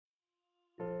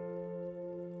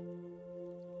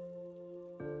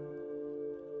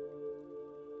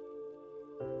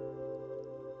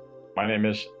My name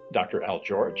is Dr. Al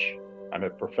George. I'm a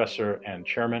professor and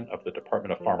chairman of the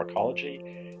Department of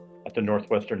Pharmacology at the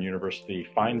Northwestern University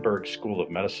Feinberg School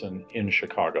of Medicine in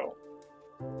Chicago.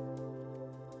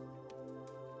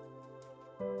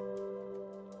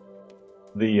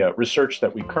 The research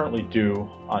that we currently do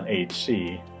on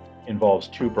AHC involves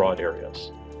two broad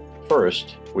areas.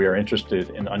 First, we are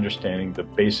interested in understanding the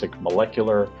basic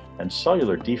molecular and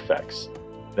cellular defects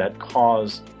that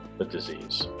cause the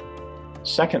disease.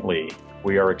 Secondly,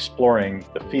 we are exploring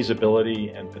the feasibility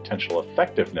and potential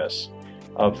effectiveness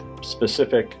of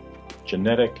specific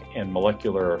genetic and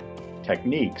molecular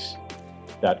techniques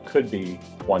that could be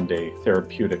one day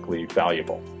therapeutically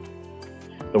valuable.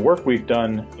 The work we've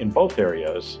done in both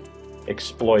areas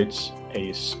exploits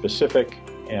a specific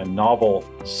and novel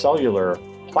cellular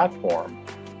platform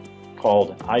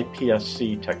called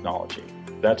iPSC technology.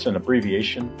 That's an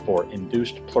abbreviation for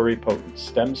induced pluripotent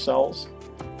stem cells.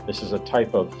 This is a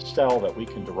type of cell that we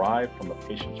can derive from a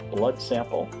patient's blood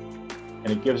sample,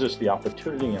 and it gives us the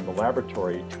opportunity in the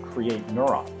laboratory to create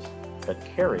neurons that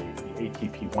carry the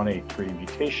ATP1A3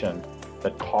 mutation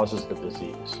that causes the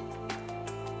disease.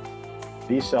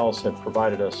 These cells have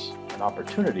provided us an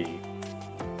opportunity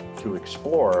to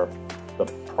explore the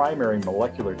primary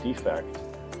molecular defect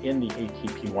in the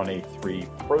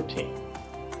ATP1A3 protein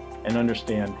and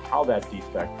understand how that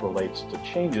defect relates to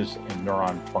changes in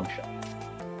neuron function.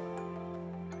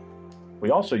 We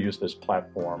also use this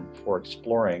platform for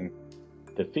exploring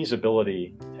the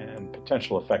feasibility and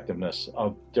potential effectiveness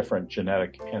of different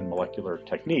genetic and molecular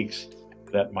techniques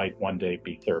that might one day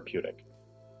be therapeutic.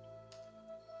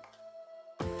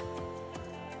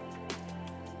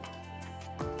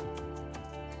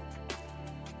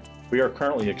 We are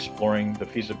currently exploring the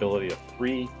feasibility of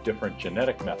 3 different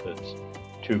genetic methods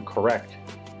to correct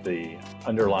the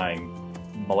underlying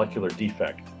molecular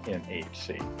defect in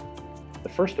AHC. The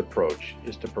first approach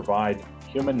is to provide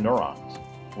human neurons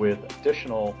with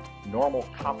additional normal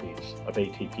copies of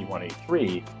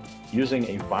ATP1A3 using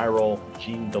a viral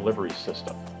gene delivery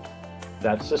system.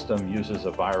 That system uses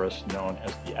a virus known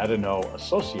as the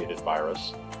adeno-associated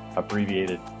virus,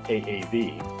 abbreviated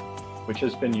AAV, which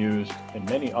has been used in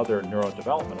many other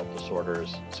neurodevelopmental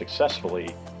disorders successfully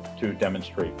to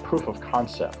demonstrate proof of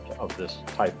concept of this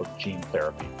type of gene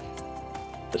therapy.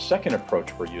 The second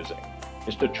approach we're using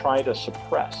is to try to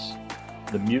suppress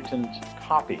the mutant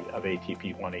copy of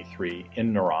ATP1A3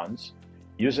 in neurons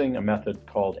using a method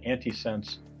called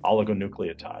antisense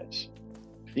oligonucleotides.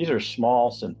 These are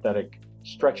small synthetic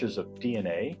stretches of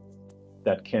DNA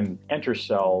that can enter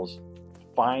cells,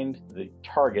 find the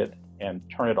target, and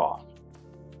turn it off.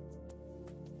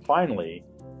 Finally,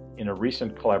 in a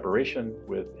recent collaboration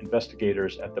with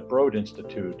investigators at the Broad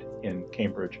Institute in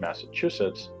Cambridge,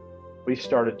 Massachusetts, we've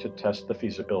started to test the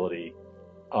feasibility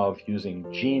of using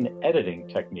gene editing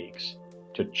techniques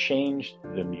to change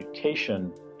the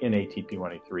mutation in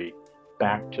ATP1A3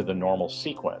 back to the normal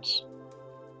sequence.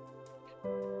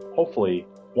 Hopefully,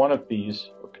 one of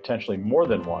these, or potentially more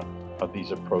than one of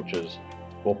these approaches,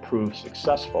 will prove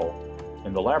successful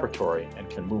in the laboratory and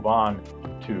can move on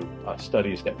to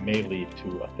studies that may lead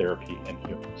to a therapy in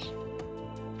humans.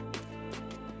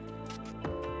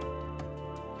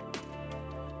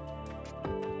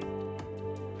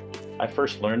 I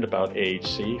first learned about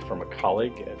AHC from a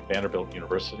colleague at Vanderbilt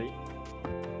University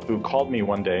who called me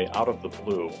one day out of the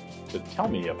blue to tell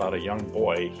me about a young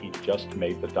boy he just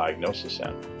made the diagnosis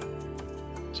in.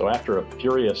 So after a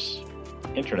furious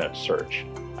internet search,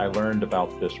 I learned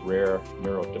about this rare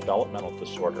neurodevelopmental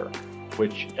disorder,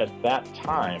 which at that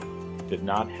time did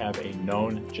not have a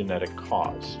known genetic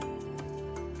cause.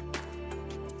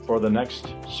 For the next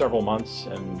several months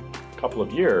and couple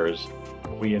of years,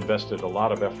 we invested a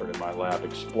lot of effort in my lab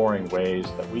exploring ways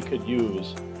that we could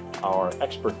use our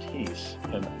expertise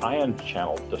in ion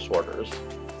channel disorders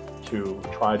to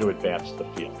try to advance the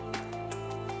field.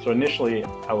 So initially,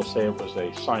 I will say it was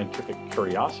a scientific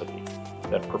curiosity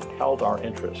that propelled our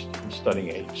interest in studying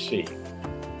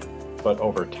AHC. But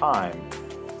over time,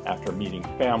 after meeting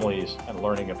families and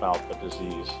learning about the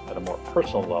disease at a more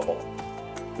personal level,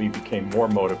 we became more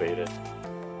motivated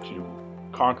to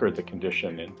conquer the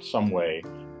condition in some way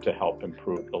to help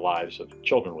improve the lives of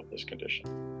children with this condition.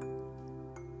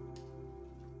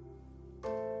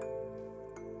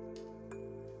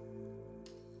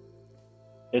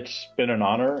 It's been an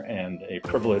honor and a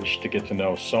privilege to get to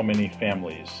know so many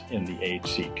families in the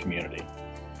AHC community.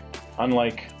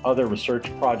 Unlike other research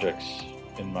projects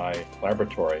in my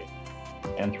laboratory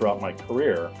and throughout my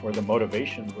career, where the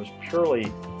motivation was purely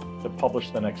to publish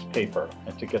the next paper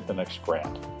and to get the next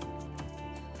grant,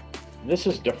 this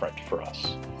is different for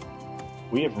us.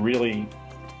 We have really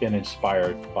been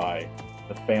inspired by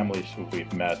the families who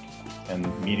we've met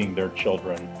and meeting their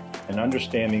children and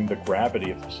understanding the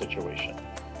gravity of the situation.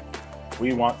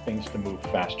 We want things to move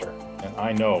faster, and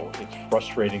I know it's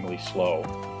frustratingly slow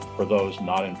for those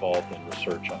not involved in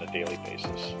research on a daily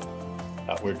basis.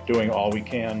 We're doing all we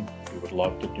can. We would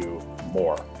love to do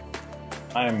more.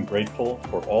 I am grateful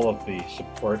for all of the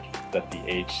support that the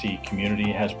AHC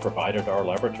community has provided our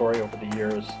laboratory over the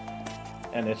years,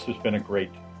 and this has been a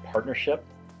great partnership,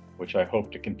 which I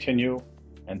hope to continue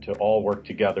and to all work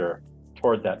together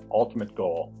toward that ultimate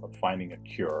goal of finding a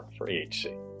cure for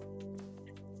AHC.